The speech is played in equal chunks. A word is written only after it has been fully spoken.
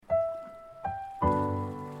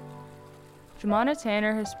Jumana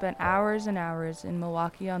Tanner has spent hours and hours in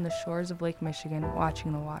Milwaukee on the shores of Lake Michigan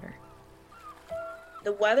watching the water.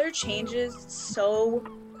 The weather changes so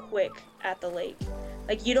quick at the lake.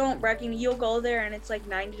 Like, you don't reckon, you'll go there and it's like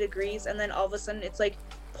 90 degrees and then all of a sudden it's like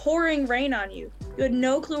pouring rain on you. You had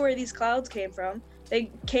no clue where these clouds came from.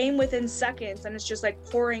 They came within seconds and it's just like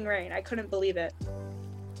pouring rain. I couldn't believe it.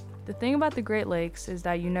 The thing about the Great Lakes is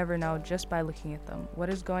that you never know just by looking at them what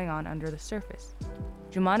is going on under the surface.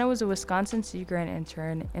 Jumana was a Wisconsin Sea Grant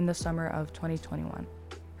intern in the summer of 2021.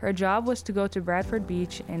 Her job was to go to Bradford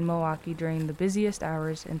Beach in Milwaukee during the busiest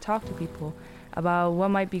hours and talk to people about what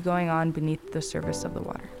might be going on beneath the surface of the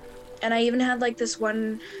water. And I even had like this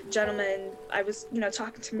one gentleman, I was,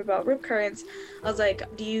 talking to him about rip currents. I was like,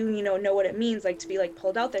 do you, know what it means, like to be like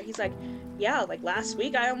pulled out there? He's like, yeah, like last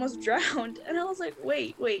week I almost drowned. And I was like,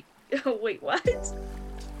 wait, wait, what?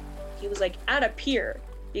 He was like at a pier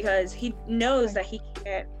because he knows that he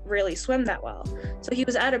can't really swim that well. So he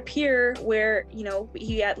was at a pier where,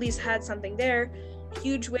 he at least had something there.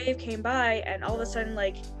 Huge wave came by and all of a sudden,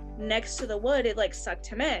 like next to the wood, it like sucked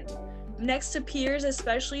him in. Next to piers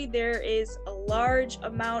especially, there is a large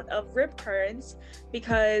amount of rip currents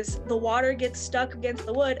because the water gets stuck against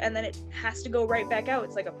the wood and then it has to go right back out.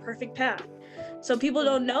 It's like a perfect path. So people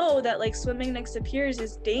don't know that like swimming next to piers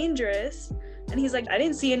is dangerous. And he's like, I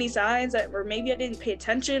didn't see any signs, or maybe I didn't pay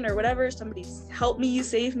attention or whatever. Somebody help me, you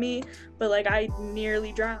save me. But like I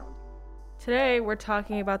nearly drowned. Today, we're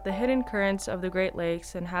talking about the hidden currents of the Great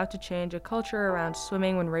Lakes and how to change a culture around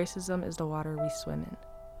swimming when racism is the water we swim in.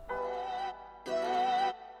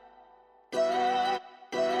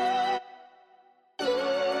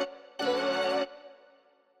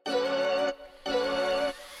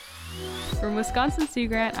 From Wisconsin Sea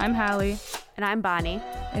Grant, I'm Hallie. And I'm Bonnie.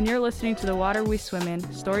 And you're listening to The Water We Swim In,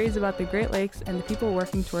 stories about the Great Lakes and the people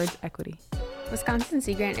working towards equity. Wisconsin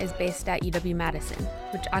Sea Grant is based at UW-Madison,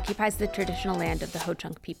 which occupies the traditional land of the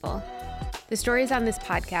Ho-Chunk people. The stories on this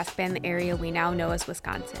podcast span the area we now know as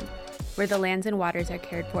Wisconsin, where the lands and waters are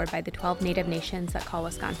cared for by the 12 Native nations that call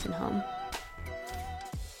Wisconsin home.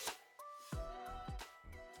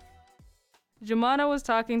 Jumana was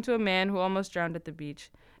talking to a man who almost drowned at the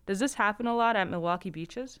beach. Does this happen a lot at Milwaukee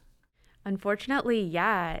beaches? Unfortunately,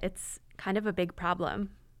 yeah, it's kind of a big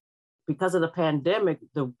problem. Because of the pandemic,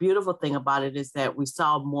 the beautiful thing about it is that we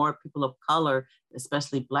saw more people of color,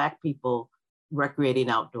 especially Black people, recreating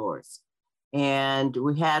outdoors. And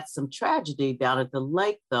we had some tragedy down at the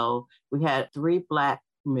lake, though. We had 3 Black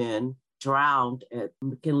men drowned at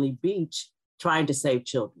McKinley Beach trying to save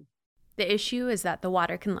children. The issue is that the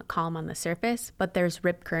water can look calm on the surface, but there's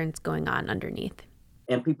rip currents going on underneath.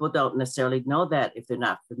 And people don't necessarily know that if they're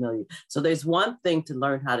not familiar. So there's one thing to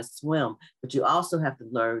learn how to swim, but you also have to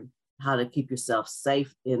learn how to keep yourself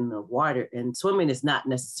safe in the water. And swimming is not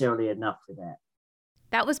necessarily enough for that.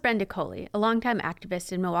 That was Brenda Coley, a longtime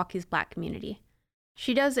activist in Milwaukee's Black community.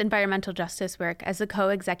 She does environmental justice work as the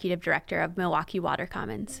co-executive director of Milwaukee Water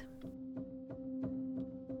Commons.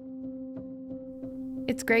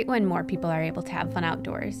 It's great when more people are able to have fun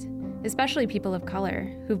outdoors, especially people of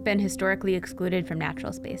color who've been historically excluded from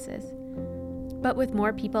natural spaces. But with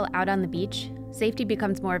more people out on the beach, safety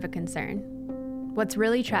becomes more of a concern. What's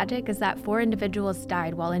really tragic is that 4 individuals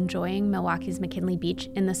died while enjoying Milwaukee's McKinley Beach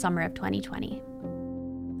in the summer of 2020.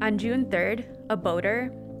 On June 3rd, a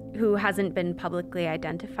boater, who hasn't been publicly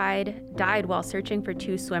identified, died while searching for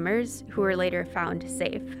 2 swimmers who were later found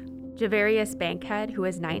safe. Javarius Bankhead, who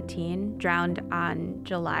was 19, drowned on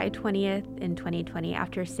July 20th in 2020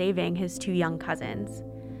 after saving his 2 young cousins.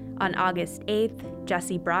 On August 8th,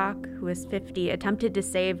 Jesse Brock, who was 50, attempted to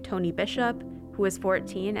save Tony Bishop, who was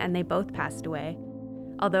 14, and they both passed away,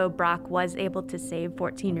 although Brock was able to save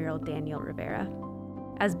 14-year-old Daniel Rivera.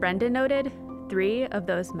 As Brenda noted, 3 of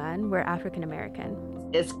those men were African American.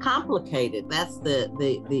 It's complicated. That's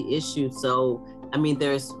the issue. So,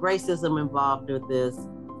 there's racism involved with this.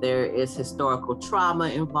 There is historical trauma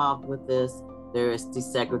involved with this. There is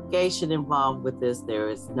desegregation involved with this. There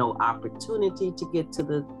is no opportunity to get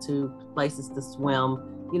to places to swim.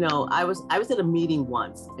 I was at a meeting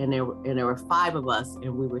once, and there were 5 of us,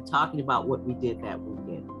 and we were talking about what we did that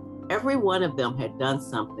weekend. Every one of them had done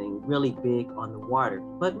something really big on the water,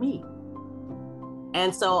 but me.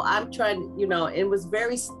 And so I'm trying, it was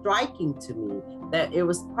very striking to me that it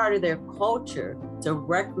was part of their culture to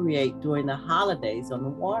recreate during the holidays on the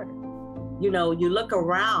water. You look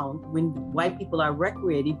around when white people are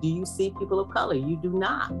recreating, do you see people of color? You do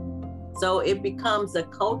not. So it becomes a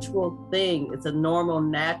cultural thing. It's a normal,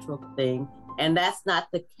 natural thing. And that's not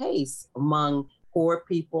the case among poor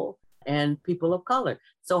people and people of color.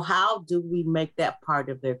 So how do we make that part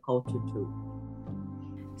of their culture too?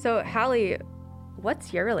 So, Hallie,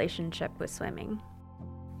 what's your relationship with swimming?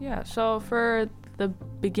 Yeah, so for the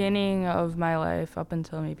beginning of my life, up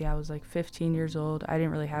until maybe I was like 15 years old, I didn't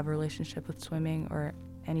really have a relationship with swimming or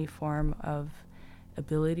any form of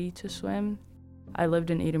ability to swim. I lived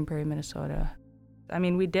in Eden Prairie, Minnesota. I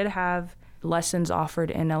mean, we did have lessons offered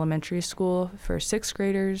in elementary school for sixth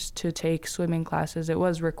graders to take swimming classes. It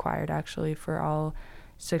was required, actually, for all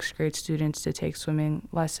sixth grade students to take swimming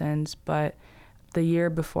lessons, but the year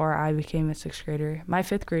before I became a sixth grader, my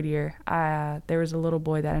fifth grade year, there was a little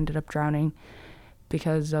boy that ended up drowning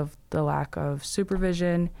because of the lack of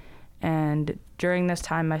supervision. And during this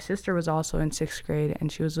time, my sister was also in sixth grade,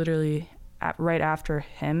 and she was literally right after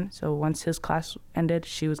him. So once his class ended,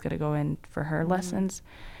 she was going to go in for her lessons.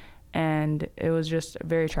 And it was just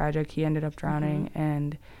very tragic. He ended up drowning,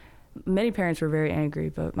 and many parents were very angry,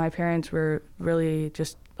 but my parents were really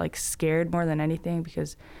just like scared more than anything,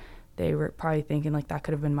 because they were probably thinking like, that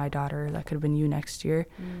could have been my daughter, that could have been you next year.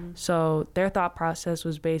 So their thought process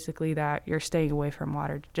was basically that you're staying away from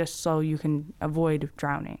water just so you can avoid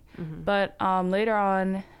drowning. But later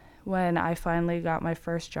on, when I finally got my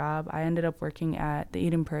first job, I ended up working at the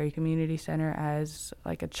Eden Prairie Community Center as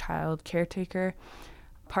like a child caretaker.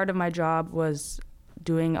 Part of my job was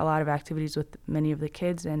doing a lot of activities with many of the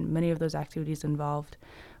kids, and many of those activities involved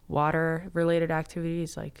water-related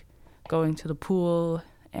activities, like going to the pool.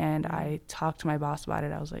 And I talked to my boss about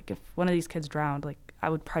it. I was like, if one of these kids drowned, like, I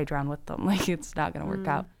would probably drown with them. Like, it's not going to work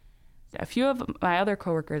out. A few of my other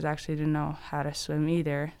coworkers actually didn't know how to swim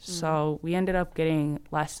either. So we ended up getting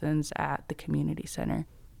lessons at the community center.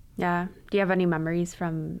 Yeah. Do you have any memories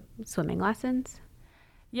from swimming lessons?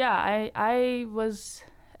 Yeah, I was,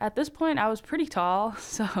 at this point, I was pretty tall.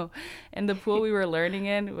 So, and the pool we were learning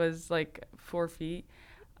in was like 4 feet.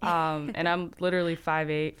 And I'm literally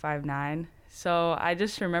 5'8", 5'9". So I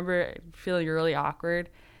just remember feeling really awkward,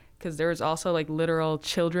 because there was also like literal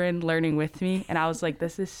children learning with me. And I was like,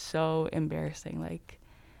 this is so embarrassing, like,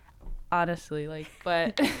 honestly, like,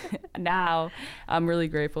 but now I'm really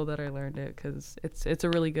grateful that I learned it, because it's a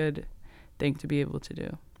really good thing to be able to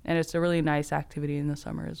do. And it's a really nice activity in the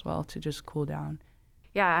summer as well, to just cool down.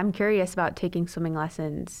 Yeah, I'm curious about taking swimming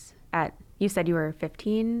lessons at, you said you were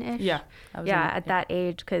 15-ish? Yeah. At that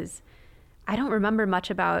age, because I don't remember much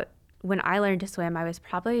about when I learned to swim. I was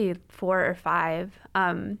probably 4 or 5.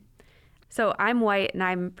 So I'm white, and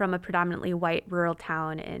I'm from a predominantly white rural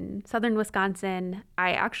town in southern Wisconsin.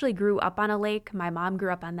 I actually grew up on a lake. My mom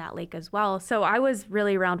grew up on that lake as well. So I was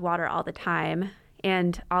really around water all the time.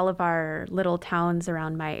 And all of our little towns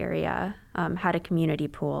around my area had a community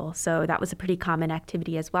pool. So that was a pretty common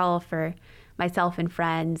activity as well for myself and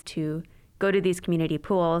friends to go to these community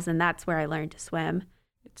pools. And that's where I learned to swim.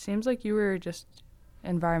 It seems like you were just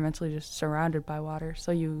environmentally just surrounded by water,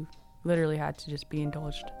 so you literally had to just be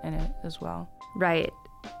indulged in it as well. Right.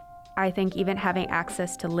 I think even having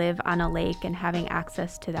access to live on a lake and having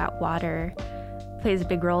access to that water plays a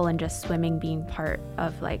big role in just swimming being part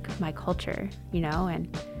of like my culture, you know?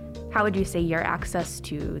 And how would you say your access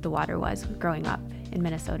to the water was growing up in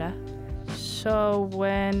Minnesota? So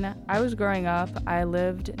when I was growing up, I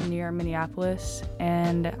lived near Minneapolis,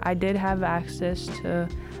 and I did have access to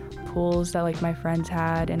pools that like my friends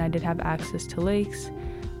had, and I did have access to lakes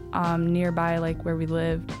nearby, like where we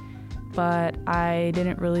lived, but I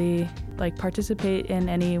didn't really like participate in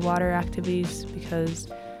any water activities because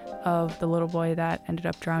of the little boy that ended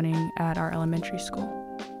up drowning at our elementary school.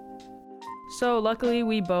 So luckily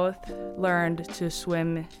we both learned to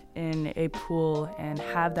swim in a pool and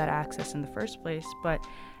have that access in the first place, but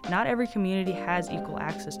not every community has equal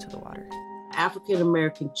access to the water. African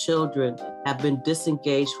American children have been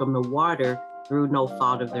disengaged from the water through no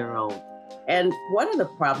fault of their own. And one of the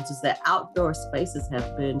problems is that outdoor spaces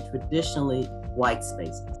have been traditionally white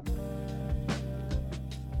spaces.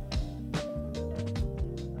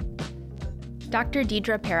 Dr.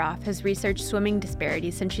 Deidre Peroff has researched swimming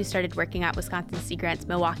disparities since she started working at Wisconsin Sea Grant's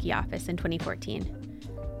Milwaukee office in 2014.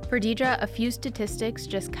 For Deidre, a few statistics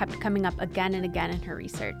just kept coming up again and again in her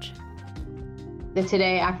research.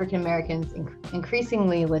 Today, African Americans,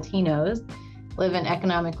 increasingly Latinos, live in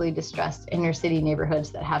economically distressed inner city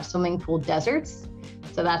neighborhoods that have swimming pool deserts.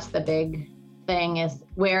 So that's the big thing, is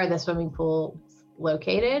where are the swimming pools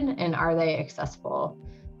located, and are they accessible,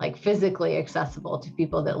 like physically accessible to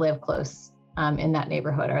people that live close in that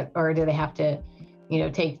neighborhood, or do they have to,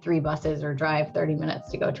 take 3 buses or drive 30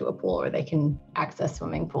 minutes to go to a pool where they can access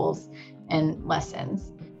swimming pools and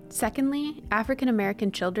lessons? Secondly, African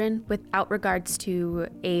American children, without regards to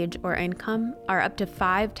age or income, are up to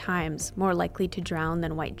 5 times more likely to drown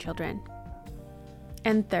than white children.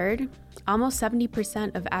 And third, almost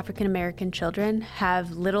 70% of African American children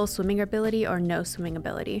have little swimming ability or no swimming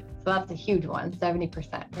ability. So that's a huge one,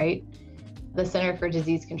 70%, right? The Center for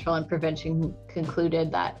Disease Control and Prevention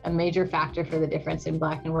concluded that a major factor for the difference in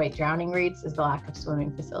Black and white drowning rates is the lack of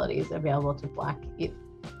swimming facilities available to Black youth.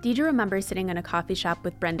 Deidre remembers sitting in a coffee shop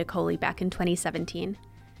with Brenda Coley back in 2017.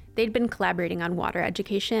 They'd been collaborating on water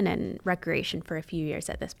education and recreation for a few years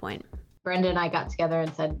at this point. Brenda and I got together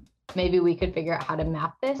and said, maybe we could figure out how to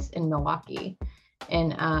map this in Milwaukee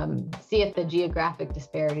and see if the geographic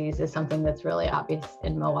disparities is something that's really obvious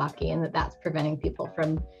in Milwaukee and that's preventing people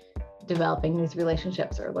from developing these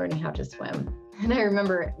relationships or learning how to swim. And I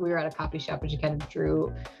remember we were at a coffee shop and she kind of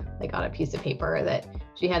drew like on a piece of paper that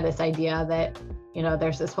she had this idea that, you know,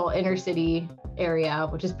 there's this whole inner city area,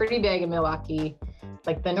 which is pretty big in Milwaukee.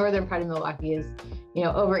 Like the northern part of Milwaukee is, you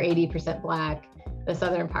know, over 80% Black. The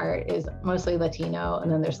southern part is mostly Latino.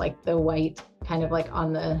 And then there's like the white kind of like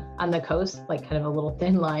on the coast, like kind of a little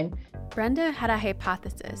thin line. Brenda had a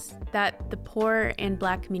hypothesis that the poor and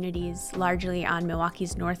Black communities largely on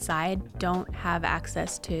Milwaukee's north side don't have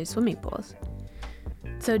access to swimming pools.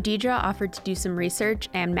 So Deidre offered to do some research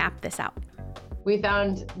and map this out. We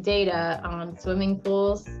found data on swimming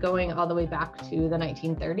pools going all the way back to the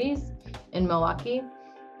 1930s in Milwaukee,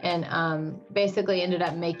 and basically ended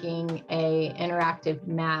up making a interactive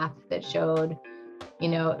map that showed, you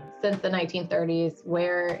know, since the 1930s,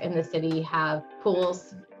 where in the city have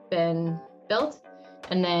pools been built,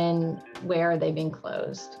 and then where are they being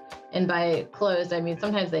closed. And by closed, I mean,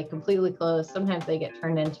 sometimes they completely close, sometimes they get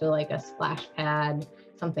turned into like a splash pad,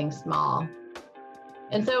 something small.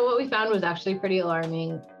 And so what we found was actually pretty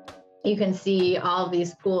alarming. You can see all of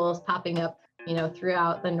these pools popping up, you know,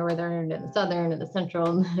 throughout the northern and the southern and the central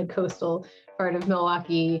and the coastal part of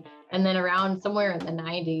Milwaukee. And then around somewhere in the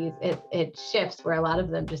 90s, it shifts where a lot of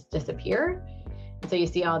them just disappear. And so you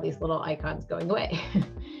see all these little icons going away.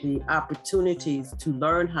 The opportunities to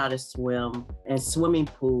learn how to swim and swimming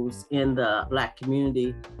pools in the Black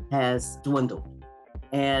community has dwindled.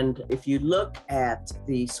 And if you look at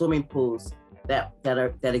the swimming pools that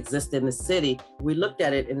exist in the city, we looked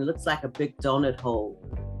at it and it looks like a big donut hole.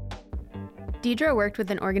 Deidre worked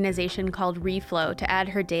with an organization called Reflow to add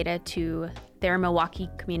her data to their Milwaukee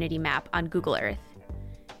community map on Google Earth.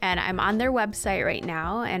 And I'm on their website right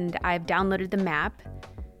now, and I've downloaded the map,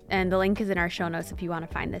 and the link is in our show notes if you want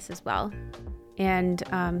to find this as well. And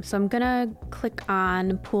so I'm gonna click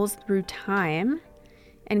on Pools Through Time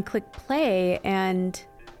and click play, and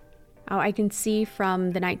I can see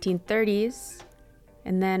from the 1930s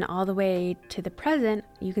and then all the way to the present,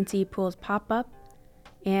 you can see pools pop up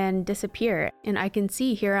and disappear. And I can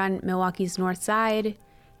see here on Milwaukee's north side,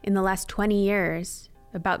 in the last 20 years,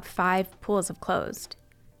 about 5 pools have closed.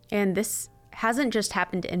 And this hasn't just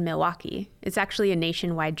happened in Milwaukee. It's actually a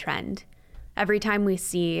nationwide trend. Every time we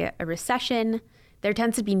see a recession, there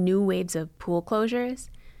tends to be new waves of pool closures.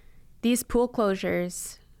 These pool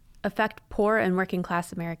closures affect poor and working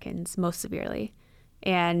class Americans most severely,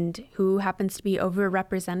 and who happens to be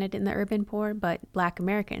overrepresented in the urban poor, but Black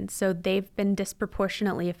Americans. So they've been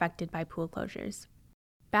disproportionately affected by pool closures.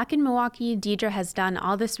 Back in Milwaukee, Deidre has done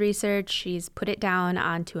all this research. She's put it down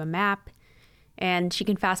onto a map, and she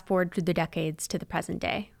can fast forward through the decades to the present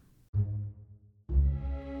day.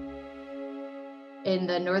 In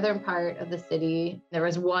the northern part of the city, there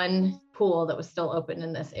was one pool that was still open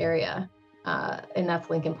in this area, and that's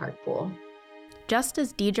Lincoln Park Pool. Just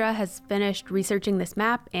as Deidre has finished researching this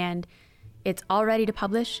map and it's all ready to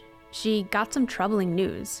publish, she got some troubling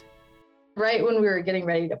news. Right when we were getting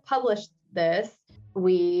ready to publish this,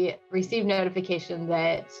 we received notification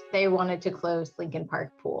that they wanted to close Lincoln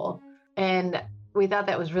Park Pool. And we thought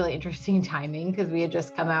that was really interesting timing because we had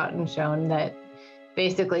just come out and shown that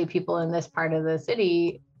basically people in this part of the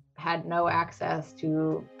city had no access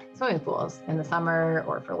to swimming pools in the summer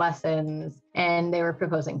or for lessons, and they were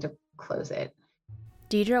proposing to close it.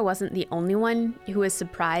 Deidre wasn't the only one who was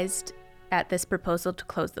surprised at this proposal to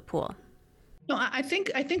close the pool. No, I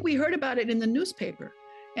think we heard about it in the newspaper,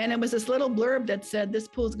 and it was this little blurb that said this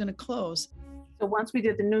pool is going to close. So once we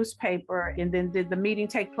did the newspaper, and then did the meeting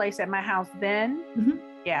take place at my house then? Mm-hmm.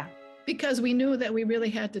 Yeah. Because we knew that we really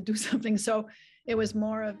had to do something. So it was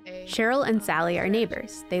more of a... Cheryl and Sally are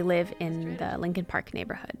neighbors. They live in the Lincoln Park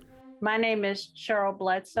neighborhood. My name is Cheryl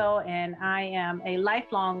Bledsoe, and I am a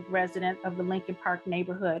lifelong resident of the Lincoln Park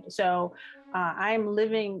neighborhood. So I'm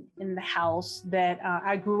living in the house that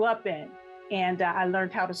I grew up in, and I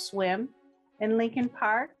learned how to swim in Lincoln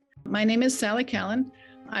Park. My name is Sally Callan.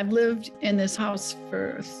 I've lived in this house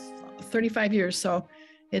for 35 years, so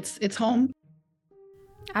it's home.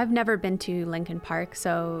 I've never been to Lincoln Park,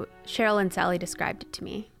 so Cheryl and Sally described it to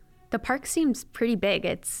me. The park seems pretty big.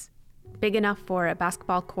 It's big enough for a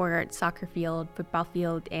basketball court, soccer field, football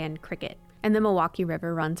field, and cricket. And the Milwaukee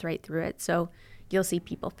River runs right through it, so you'll see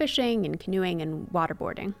people fishing and canoeing and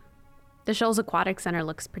waterboarding. The Shoals Aquatic Center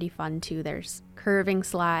looks pretty fun too. There's curving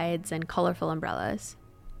slides and colorful umbrellas.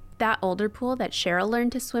 That older pool that Cheryl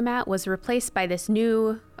learned to swim at was replaced by this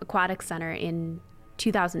new aquatic center in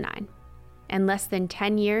 2009. And less than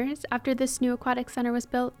 10 years after this new aquatic center was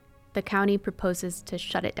built, the county proposes to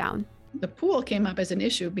shut it down. The pool came up as an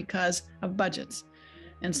issue because of budgets.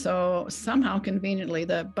 And so somehow conveniently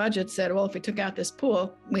the budget said, well, if we took out this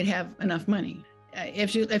pool, we'd have enough money.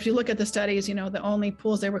 If you look at the studies, the only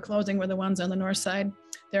pools they were closing were the ones on the north side.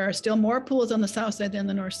 There are still more pools on the south side than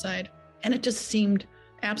the north side. And it just seemed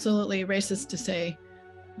absolutely racist to say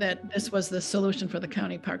that this was the solution for the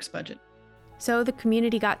county parks budget. So the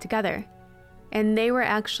community got together, and they were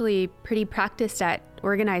actually pretty practiced at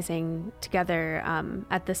organizing together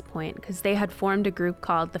at this point, because they had formed a group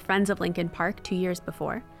called the Friends of Lincoln Park 2 years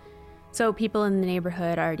before. So people in the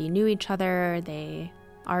neighborhood already knew each other, they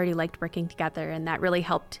already liked working together, and that really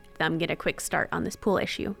helped them get a quick start on this pool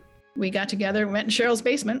issue. We got together, went in Cheryl's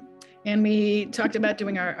basement, and we talked about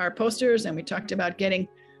doing our posters, and we talked about getting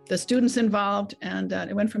the students involved, and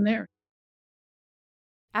it went from there.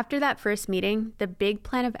 After that first meeting, the big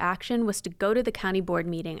plan of action was to go to the county board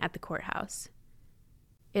meeting at the courthouse.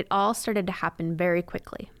 It all started to happen very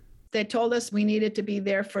quickly. They told us we needed to be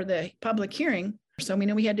there for the public hearing. So we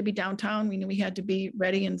knew we had to be downtown. We knew we had to be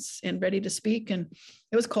ready and ready to speak. And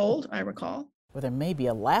it was cold, I recall. Well, there may be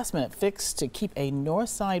a last-minute fix to keep a north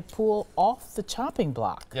side pool off the chopping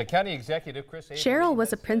block. Yeah, County Executive Chris Cheryl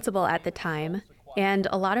was a principal at the time, and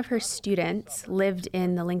a lot of her students lived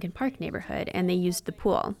in the Lincoln Park neighborhood, and they used the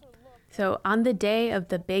pool. So on the day of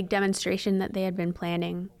the big demonstration that they had been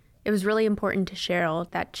planning, it was really important to Cheryl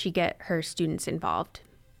that she get her students involved.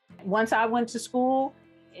 Once I went to school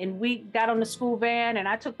and we got on the school van and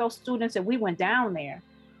I took those students and we went down there.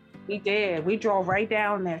 We did. We drove right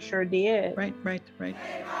down there. Sure did. Right.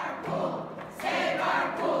 Save our pool. Save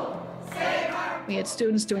our pool. Save our pool. We had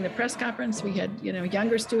students doing the press conference. We had,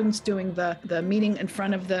 younger students doing the meeting in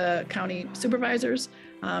front of the county supervisors.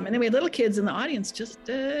 And then we had little kids in the audience just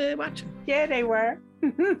watching. Yeah, they were.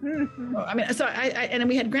 And then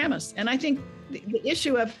we had grandmas. And I think the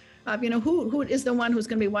issue of who is the one who's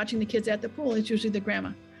going to be watching the kids at the pool is usually the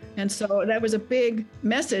grandma. And so that was a big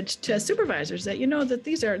message to supervisors that, that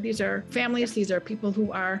these are families, these are people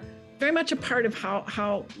who are very much a part of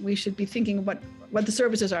how we should be thinking about what the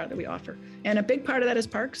services are that we offer. And a big part of that is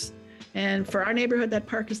parks. And for our neighborhood, the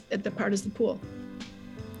part is the pool.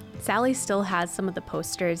 Sally still has some of the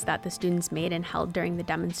posters that the students made and held during the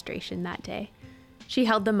demonstration that day. She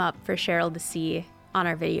held them up for Cheryl to see on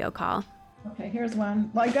our video call. Okay, here's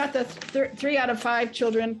one. Well, I got the 3 out of 5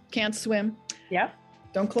 children can't swim. Yep.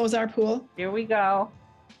 Don't close our pool. Here we go.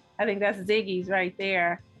 I think that's Ziggy's right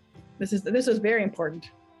there. This is very important.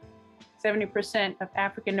 70% of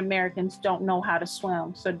African Americans don't know how to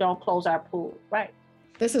swim, so don't close our pool. Right.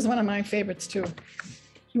 This is one of my favorites too.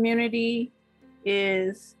 Community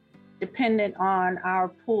is dependent on our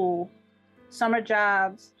pool. Summer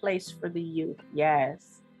jobs, place for the youth.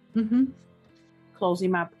 Yes. Mm-hmm.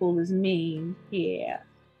 Closing my pool is mean. Yeah.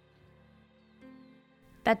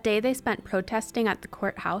 That day they spent protesting at the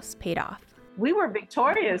courthouse paid off. We were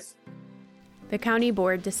victorious. The county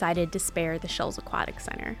board decided to spare the Shoals Aquatic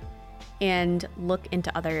Center and look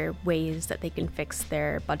into other ways that they can fix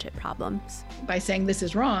their budget problems. By saying this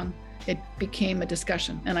is wrong, it became a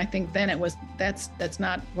discussion. And I think then that's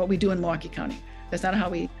not what we do in Milwaukee County. That's not how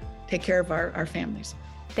we take care of our families.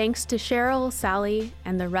 Thanks to Cheryl, Sally,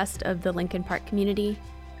 and the rest of the Lincoln Park community,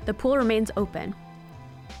 the pool remains open.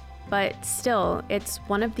 But still, it's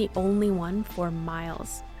one of the only one for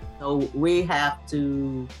miles. So we have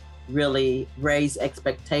to really raise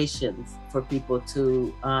expectations for people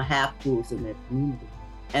to have pools in their community.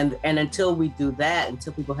 And until we do that,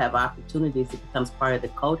 until people have opportunities, it becomes part of the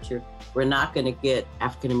culture. We're not going to get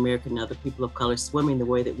African American and other people of color swimming the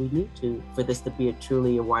way that we need to for this to be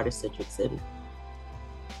truly a water-centric city.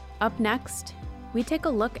 Up next, we take a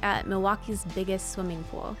look at Milwaukee's biggest swimming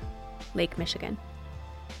pool, Lake Michigan.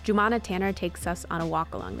 Jumana Tanner takes us on a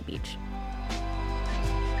walk along the beach.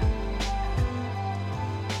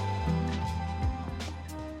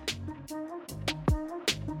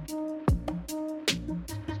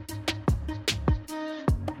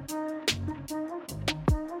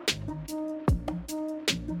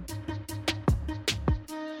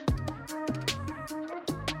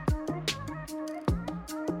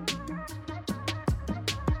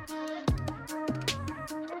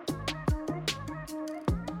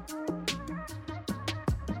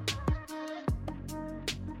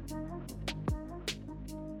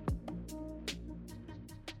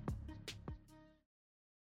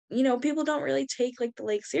 people don't really take like the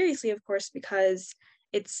lake seriously, of course, because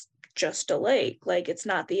it's just a lake, like it's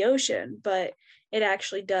not the ocean, but it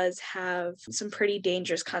actually does have some pretty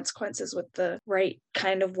dangerous consequences with the right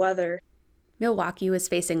kind of weather. Milwaukee was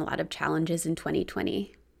facing a lot of challenges in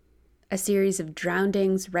 2020. A series of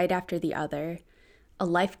drownings right after the other, a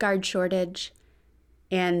lifeguard shortage,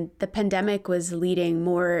 and the pandemic was leading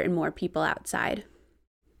more and more people outside.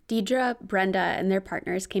 Deidre, Brenda, and their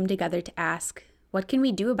partners came together to ask, what can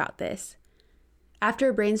we do about this? After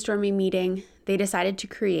a brainstorming meeting, they decided to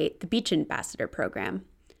create the Beach Ambassador program.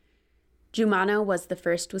 Jumana was the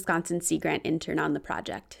first Wisconsin Sea Grant intern on the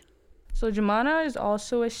project. So Jumana is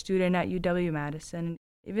also a student at UW-Madison.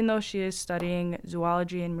 Even though she is studying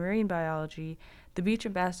zoology and marine biology, the Beach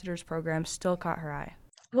Ambassadors program still caught her eye.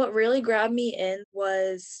 What really grabbed me in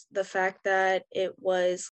was the fact that it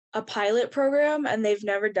was a pilot program and they've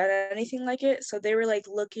never done anything like it. So they were like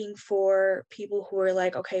looking for people who were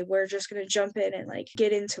like, okay, we're just going to jump in and like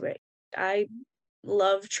get into it. I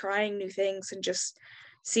love trying new things and just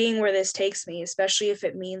seeing where this takes me, especially if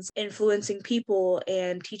it means influencing people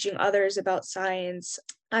and teaching others about science.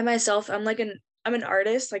 I myself, I'm an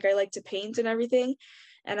artist, like I like to paint and everything.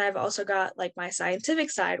 And I've also got like my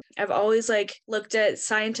scientific side. I've always like looked at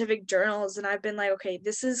scientific journals and I've been like, okay,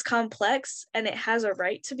 this is complex and it has a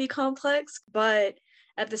right to be complex. But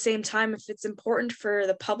at the same time, if it's important for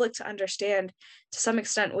the public to understand, to some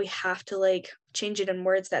extent, we have to like change it in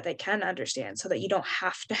words that they can understand so that you don't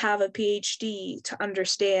have to have a PhD to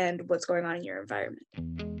understand what's going on in your environment.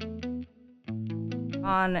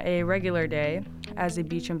 On a regular day, as a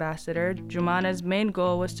beach ambassador, Jumana's main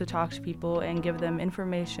goal was to talk to people and give them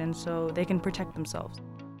information so they can protect themselves,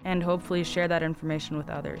 and hopefully share that information with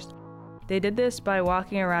others. They did this by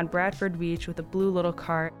walking around Bradford Beach with a blue little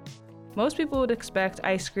cart. Most people would expect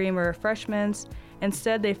ice cream or refreshments.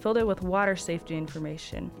 Instead, they filled it with water safety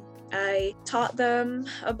information. I taught them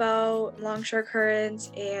about longshore currents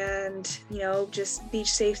and, just beach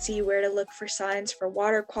safety, where to look for signs for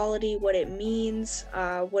water quality, what it means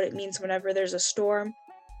whenever there's a storm.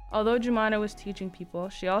 Although Jumana was teaching people,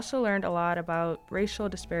 she also learned a lot about racial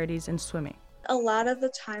disparities in swimming. A lot of the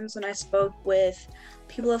times when I spoke with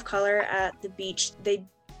people of color at the beach, they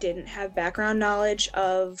didn't have background knowledge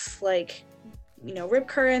of rip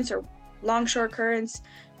currents or longshore currents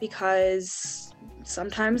because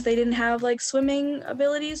sometimes they didn't have swimming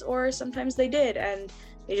abilities, or sometimes they did and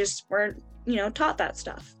they just weren't taught that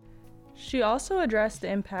stuff. She also addressed the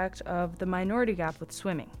impact of the minority gap with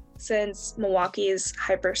swimming. Since Milwaukee is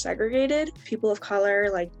hyper segregated, people of color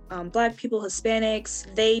Black people,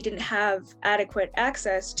 Hispanics, they didn't have adequate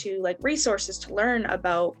access to resources to learn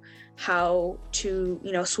about how to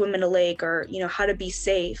swim in a lake or how to be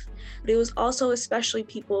safe. But it was also especially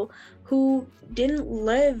people who didn't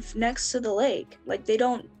live next to the lake.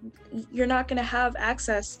 You're not going to have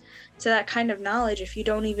access to that kind of knowledge if you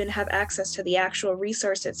don't even have access to the actual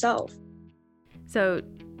resource itself. So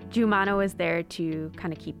Jumana was there to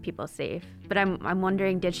kind of keep people safe, but I'm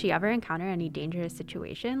wondering, did she ever encounter any dangerous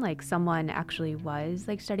situation? Like someone actually was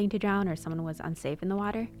starting to drown, or someone was unsafe in the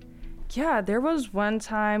water? Yeah, there was one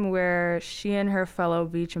time where she and her fellow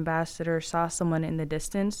beach ambassador saw someone in the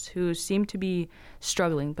distance who seemed to be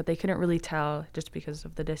struggling, but they couldn't really tell just because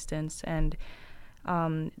of the distance. And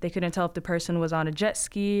they couldn't tell if the person was on a jet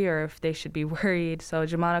ski or if they should be worried. So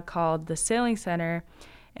Jumana called the sailing center,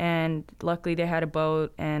 and luckily they had a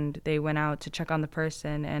boat and they went out to check on the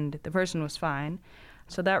person, and the person was fine.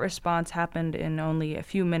 So that response happened in only a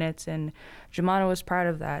few minutes, and Jumana was proud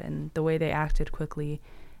of that and the way they acted quickly.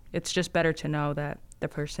 It's just better to know that the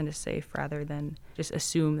person is safe rather than just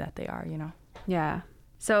assume that they are, Yeah.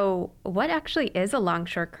 So what actually is a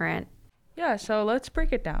longshore current? Yeah, so let's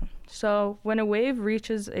break it down. So when a wave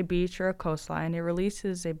reaches a beach or a coastline, it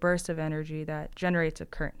releases a burst of energy that generates a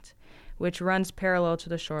current, which runs parallel to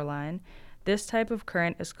the shoreline. This type of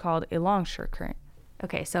current is called a longshore current.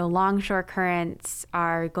 Okay, so longshore currents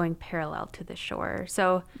are going parallel to the shore.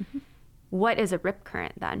 So what is a rip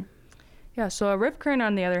current then? Yeah, so a rip current,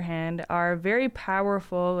 on the other hand, are very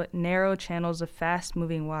powerful, narrow channels of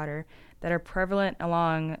fast-moving water that are prevalent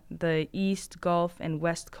along the east, Gulf, and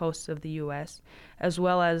west coasts of the U.S., as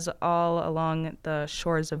well as all along the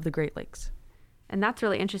shores of the Great Lakes. And that's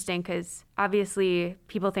really interesting because obviously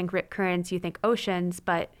people think rip currents, you think oceans,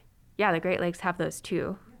 but yeah, the Great Lakes have those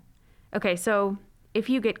too. Okay, so if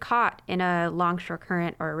you get caught in a longshore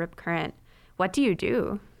current or a rip current, what do you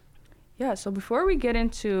do? Yeah, so before we get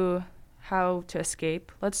into how to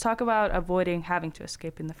escape, let's talk about avoiding having to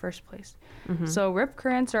escape in the first place. So rip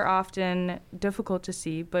currents are often difficult to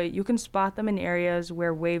see, but you can spot them in areas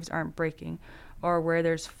where waves aren't breaking or where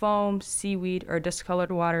there's foam, seaweed, or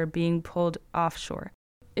discolored water being pulled offshore.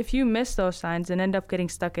 If you miss those signs and end up getting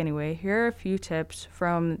stuck anyway, here are a few tips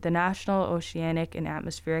from the National Oceanic and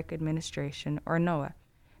Atmospheric Administration, or NOAA.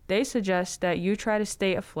 They suggest that you try to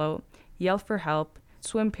stay afloat, yell for help,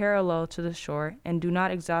 swim parallel to the shore, and do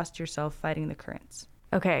not exhaust yourself fighting the currents.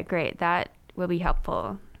 Okay, great. That will be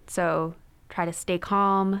helpful. So try to stay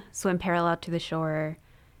calm, swim parallel to the shore,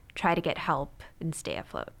 try to get help, and stay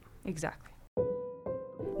afloat. Exactly.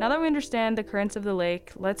 Now that we understand the currents of the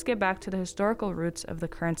lake, let's get back to the historical roots of the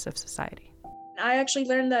currents of society. I actually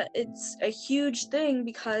learned that it's a huge thing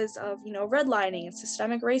because of, redlining and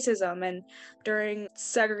systemic racism, and during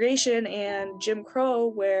segregation and Jim Crow,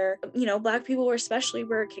 where, Black people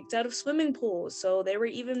were kicked out of swimming pools. So they were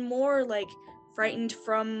even more frightened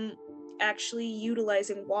from actually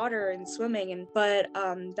utilizing water and swimming. But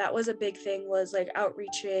that was a big thing, was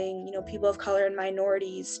outreaching, people of color and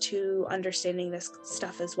minorities to understanding this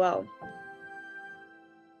stuff as well.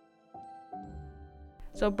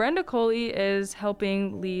 So Brenda Coley is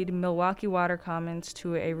helping lead Milwaukee Water Commons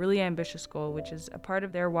to a really ambitious goal, which is a part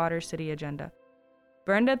of their Water City agenda.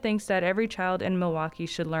 Brenda thinks that every child in Milwaukee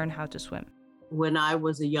should learn how to swim. When I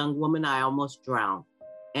was a young woman, I almost drowned.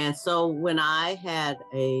 And so when I had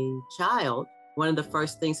a child, one of the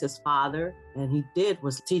first things his father and he did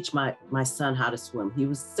was teach my son how to swim. He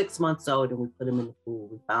was 6 months old and we put him in the pool.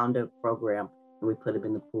 We found a program and we put him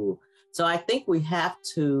in the pool. So I think we have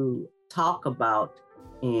to talk about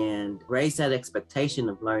and raise that expectation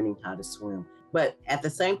of learning how to swim. But at the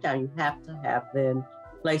same time, you have to have then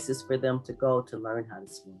places for them to go to learn how to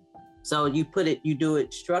swim. So you do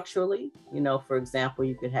it structurally. For example,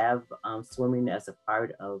 you could have swimming as a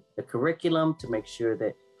part of the curriculum to make sure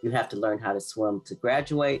that you have to learn how to swim to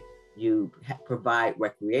graduate. You provide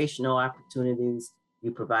recreational opportunities.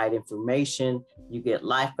 You provide information. You get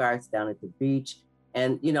lifeguards down at the beach,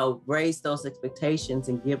 and raise those expectations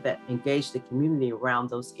and engage the community around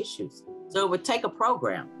those issues. So it would take a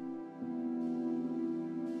program.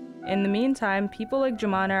 In the meantime, people like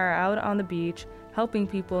Jumana are out on the beach helping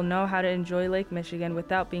people know how to enjoy Lake Michigan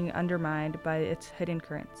without being undermined by its hidden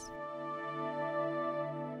currents.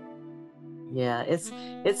 Yeah, it's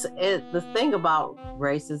the thing about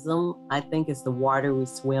racism, I think, is the water we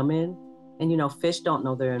swim in. And fish don't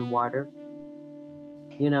know they're in water.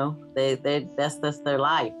 That's their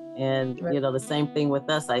life. And Right. The same thing with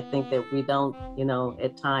us. I think that we don't,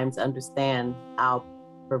 at times understand how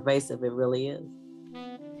pervasive it really is.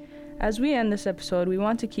 As we end this episode, we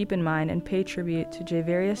want to keep in mind and pay tribute to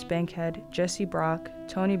Javarius Bankhead, Jesse Brock,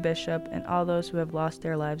 Tony Bishop, and all those who have lost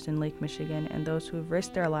their lives in Lake Michigan and those who have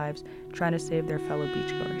risked their lives trying to save their fellow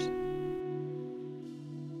beachgoers.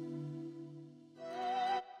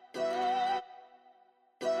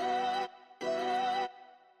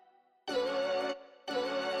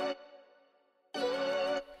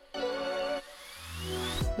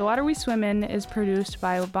 The Water We Swim In is produced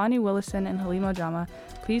by Bonnie Willison and Halima Jama.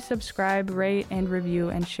 Please subscribe, rate, and review,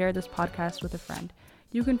 and share this podcast with a friend.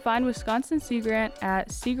 You can find Wisconsin Sea Grant at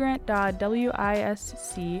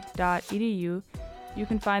seagrant.wisc.edu. You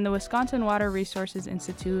can find the Wisconsin Water Resources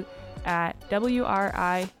Institute at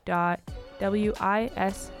wri.wisc.edu.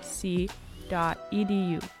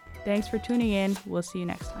 Thanks for tuning in. We'll see you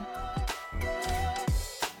next time.